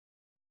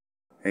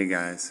Hey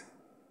guys,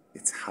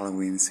 it's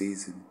Halloween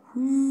season.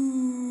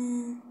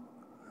 Woo!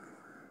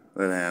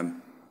 Well,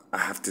 I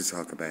have to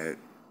talk about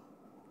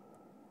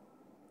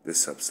The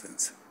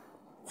Substance.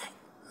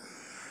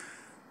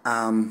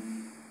 I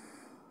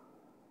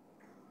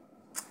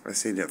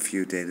seen it a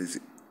few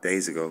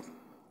days ago,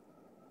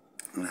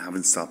 and I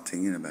haven't stopped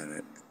thinking about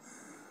it.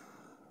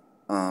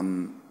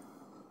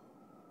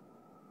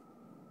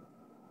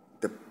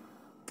 The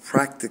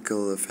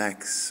practical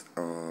effects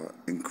are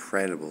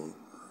incredible.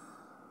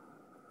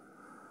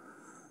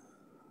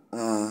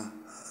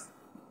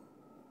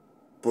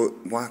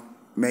 But what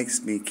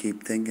makes me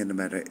keep thinking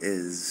about it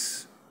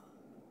is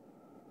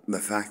the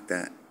fact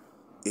that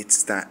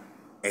it's that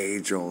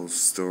age-old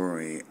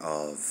story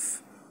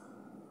of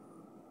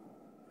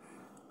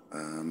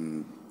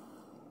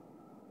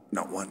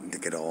not wanting to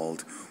get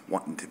old,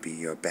 wanting to be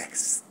your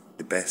best,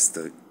 the best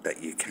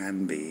that you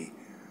can be,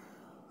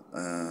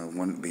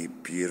 wanting to be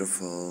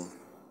beautiful,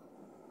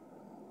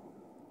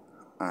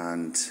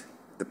 and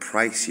the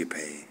price you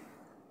pay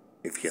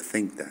if you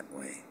think that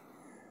way.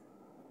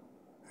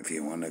 If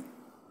you want to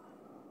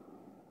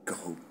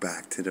go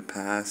back to the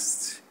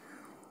past,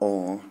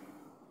 or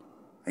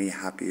are you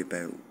happy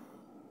about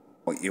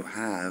what you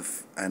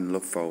have and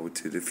look forward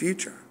to the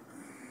future?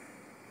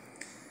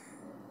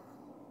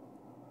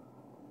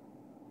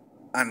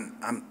 And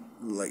I'm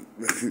like,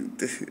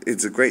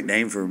 it's a great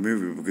name for a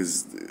movie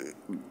because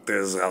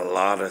there's a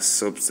lot of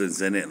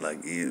substance in it.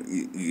 Like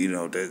you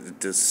know,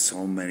 there's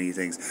so many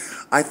things.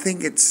 I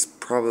think it's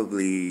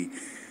probably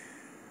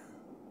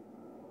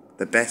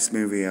the best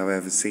movie I've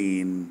ever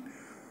seen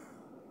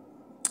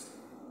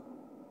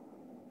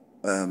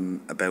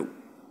about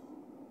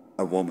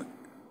a women.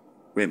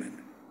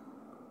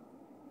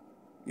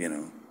 You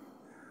know,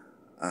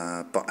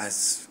 but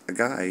as a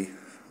guy,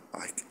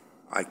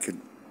 I could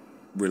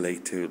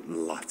relate to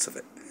lots of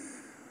it.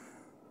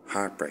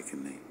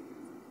 Heartbreakingly.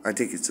 I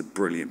think it's a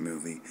brilliant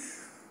movie.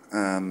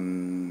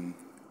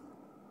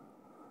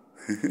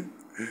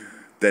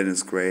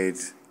 Dennis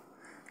Quaid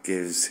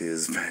gives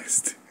his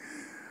best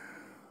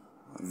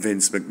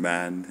Vince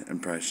McMahon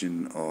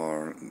impression,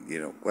 or,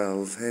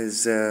 well,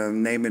 his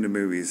name in the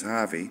movie is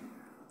Harvey.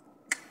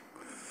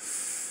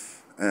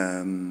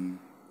 Annie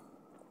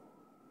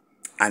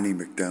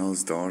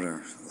McDowell's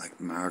daughter,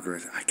 like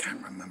Margaret, I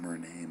can't remember her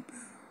name.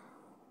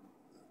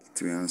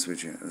 To be honest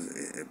with you,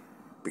 it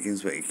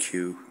begins with a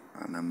Q,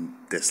 and I'm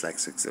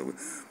dyslexic, so,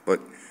 but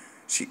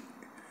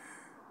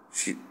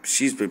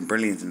she's been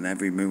brilliant in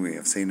every movie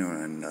I've seen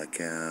her in, like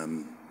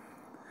The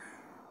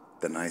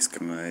Nice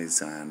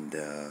Guys, and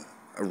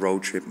a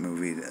road trip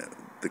movie that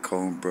the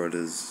Coen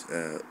brothers,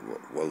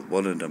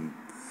 one of them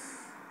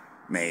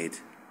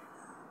made.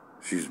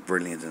 She's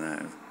brilliant in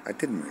that. I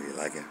didn't really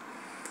like it,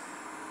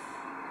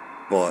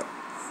 but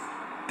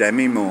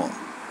Demi Moore.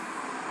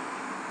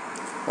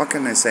 What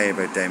can I say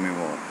about Demi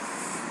Moore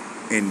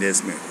in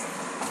this movie?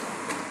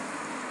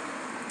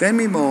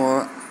 Demi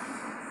Moore,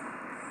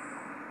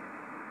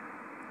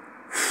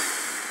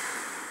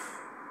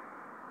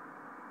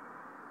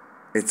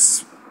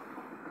 it's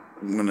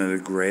one of the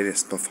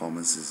greatest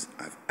performances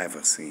I've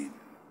ever seen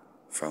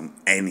from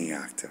any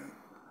actor.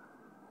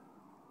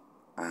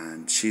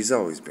 And she's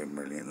always been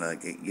brilliant.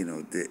 Like,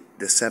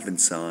 the Seventh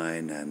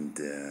Sign, and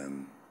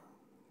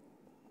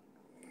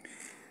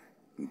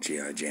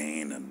G.I.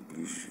 Jane, and,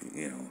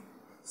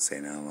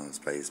 St. Elmo's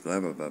Place, blah,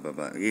 blah, blah, blah,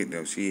 blah.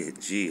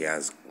 She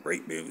has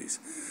great movies.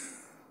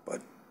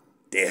 But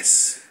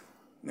this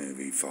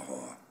movie for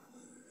her,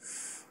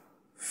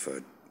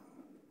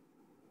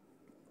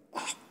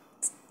 oh,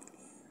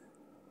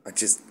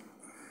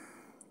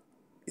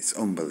 it's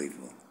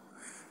unbelievable.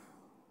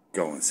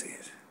 Go and see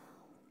it.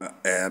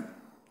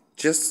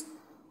 Just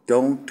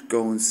don't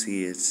go and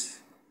see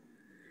it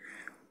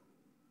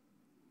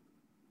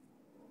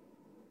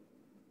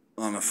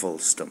on a full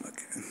stomach.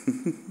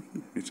 You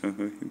know what I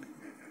mean?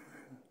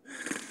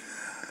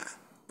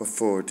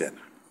 Before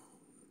dinner.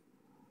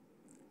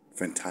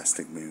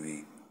 Fantastic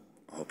movie.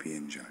 I hope you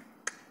enjoy.